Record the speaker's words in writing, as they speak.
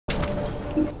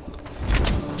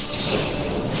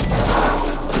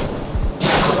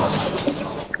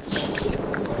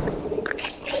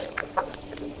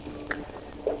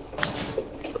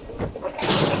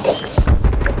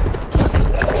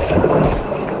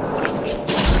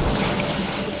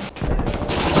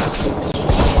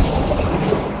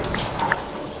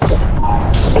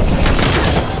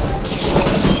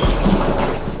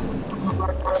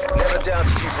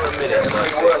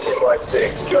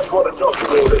Just want to drop the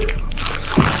building.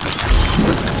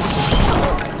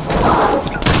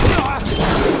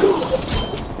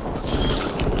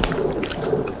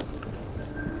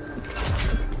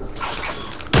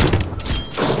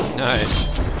 Nice.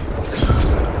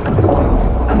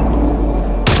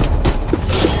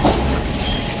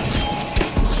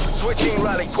 Switching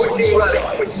rally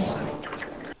points.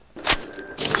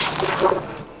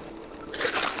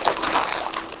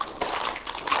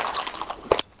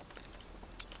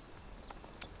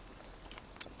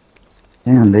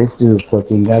 Damn, this dude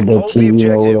fucking got the TV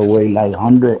all the way like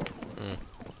 100.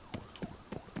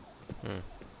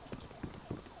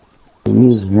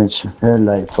 He's rich, her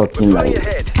like fucking like.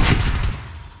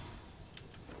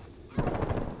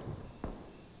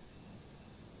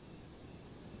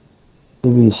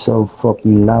 TV so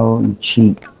fucking loud and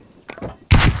cheap.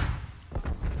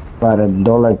 About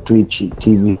 $1.03 cheap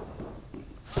TV.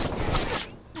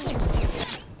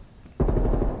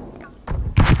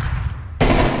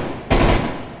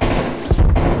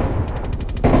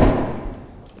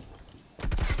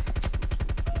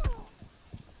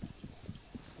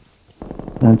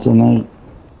 That's a night.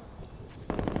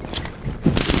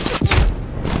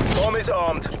 Bomb is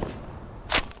armed.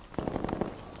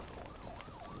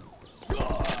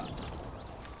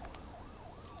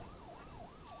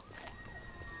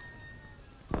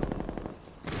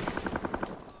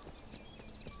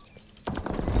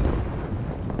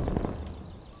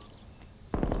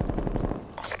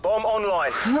 Bomb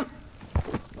online.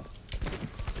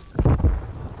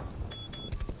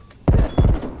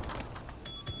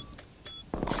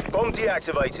 Bomb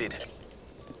deactivated.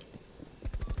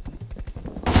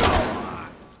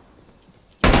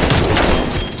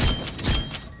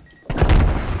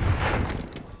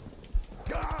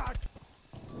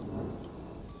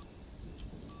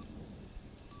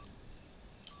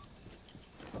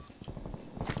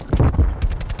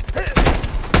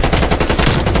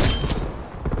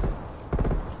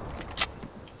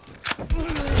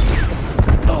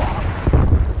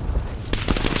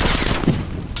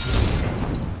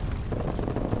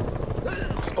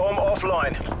 Bomb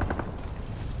offline.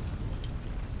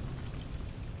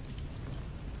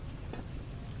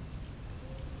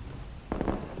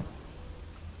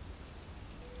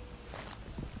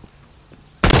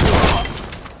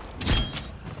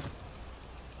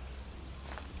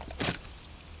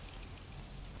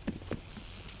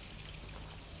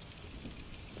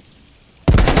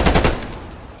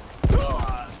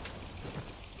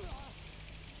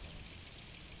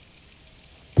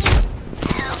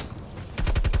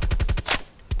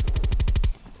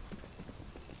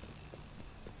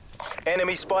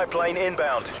 Enemy spy plane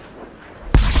inbound.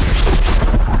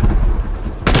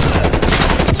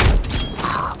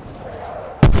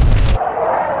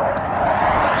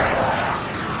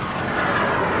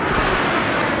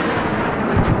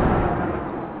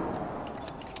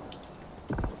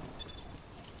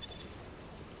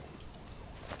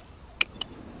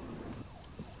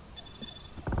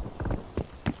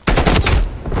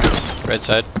 Right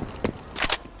side.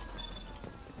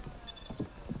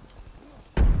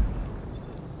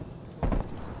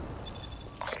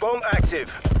 Bomb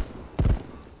active.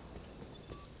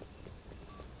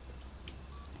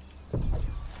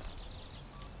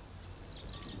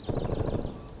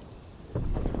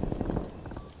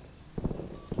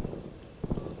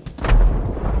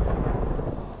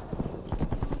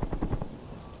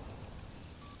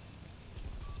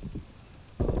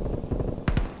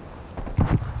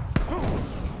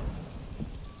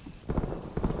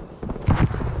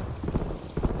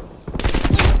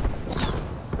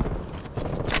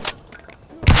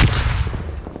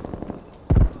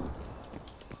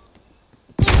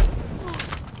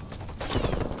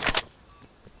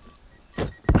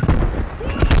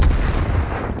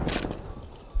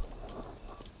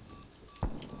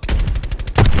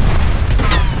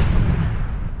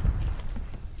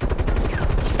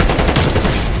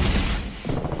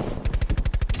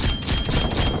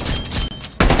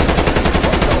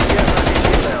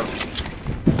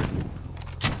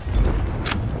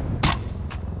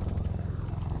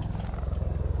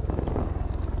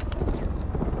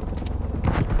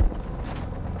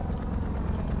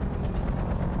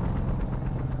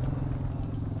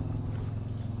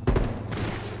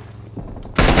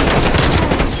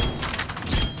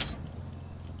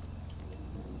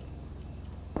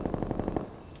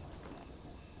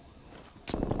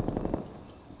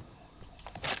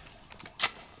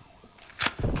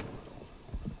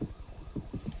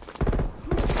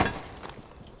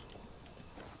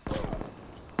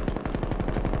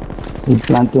 They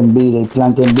planting B, they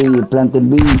planting B, they planting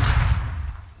B.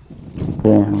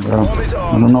 Damn, bro. Bomb is I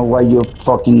armed. don't know why your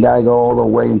fucking guy go all the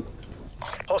way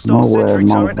Hostile nowhere, sentry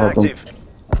turret motherfucker. active.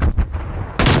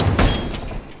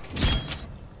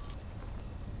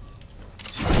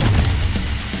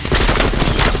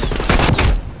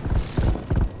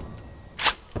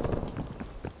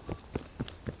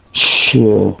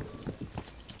 Shit.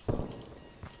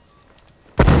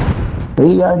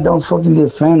 You guys don't fucking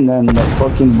defend then the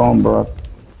fucking bomb, bro.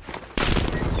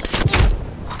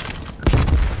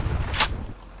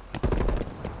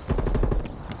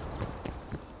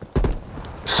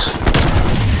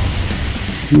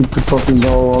 You need to fucking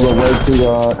go all the way to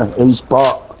the A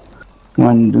spot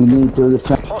when we need to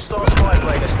defend. Hostile spy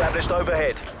plane established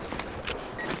overhead.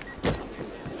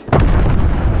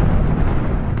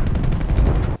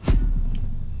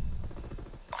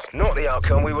 Not the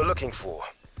outcome we were looking for.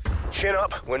 Chin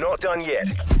up, we're not done yet.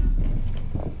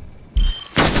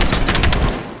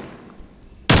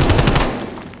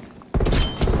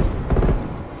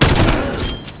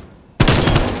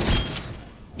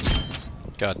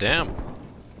 Goddamn.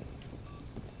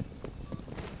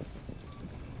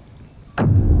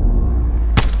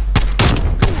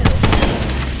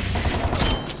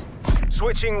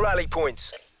 Switching rally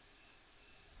points.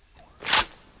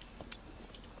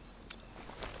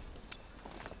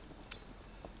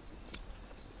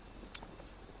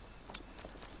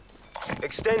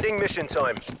 Extending mission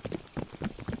time.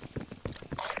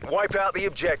 Wipe out the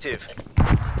objective.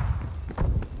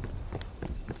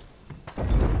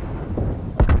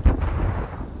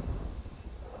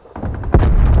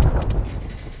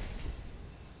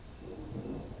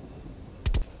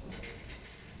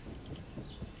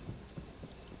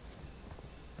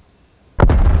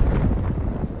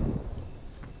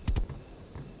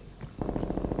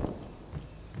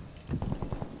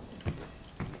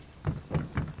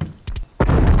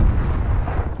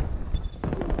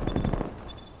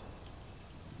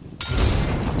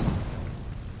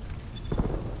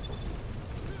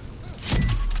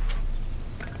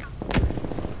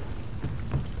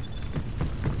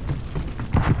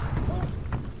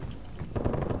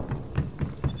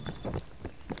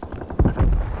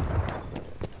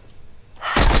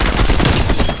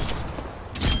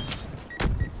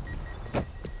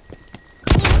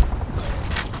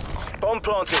 Bomb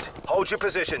planted. Hold your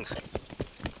positions.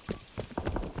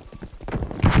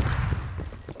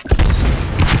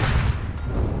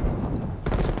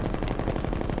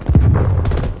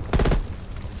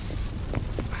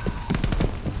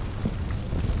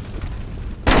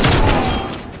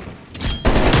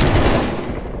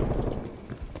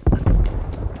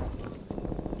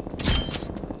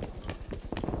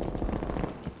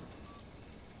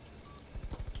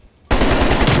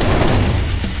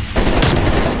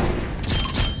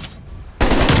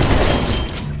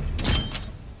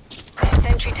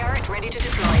 Sentry turret ready to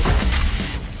deploy.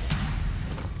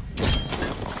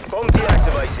 Bomb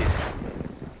deactivated.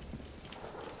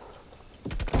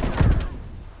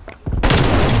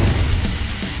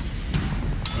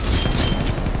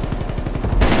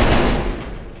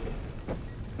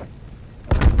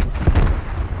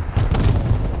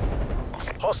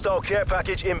 Hostile care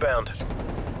package inbound.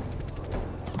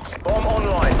 Bomb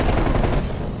online.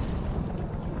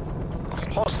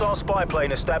 Hostile spy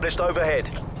plane established overhead.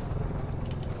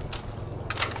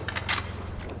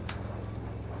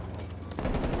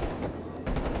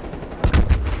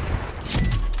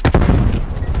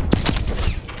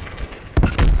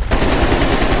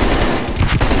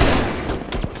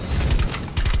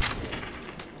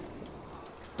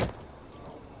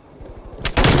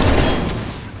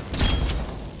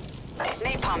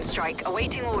 Napalm strike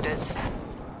awaiting orders.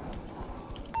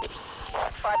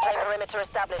 Spy plane perimeter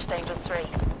established, Angels 3.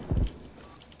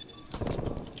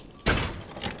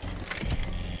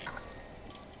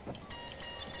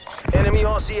 Enemy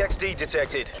RCXD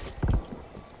detected.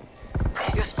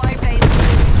 Your spy plane's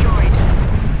been destroyed.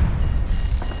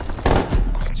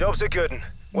 Job's a good one.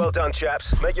 Well done,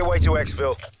 chaps. Make your way to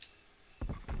Xville.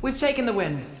 We've taken the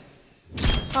win.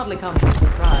 Hardly comes as a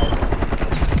surprise.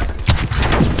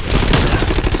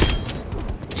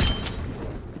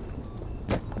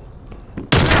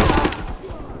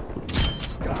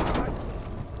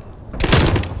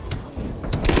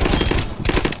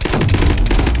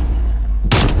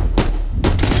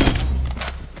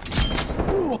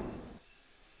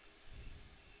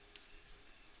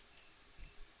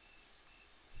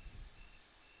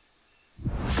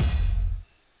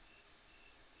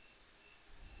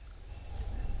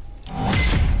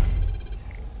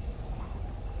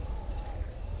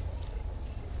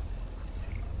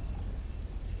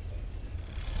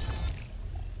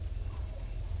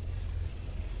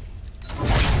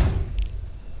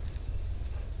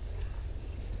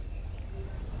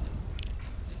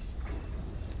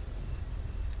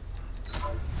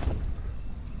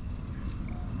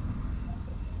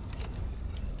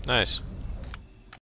 Nice.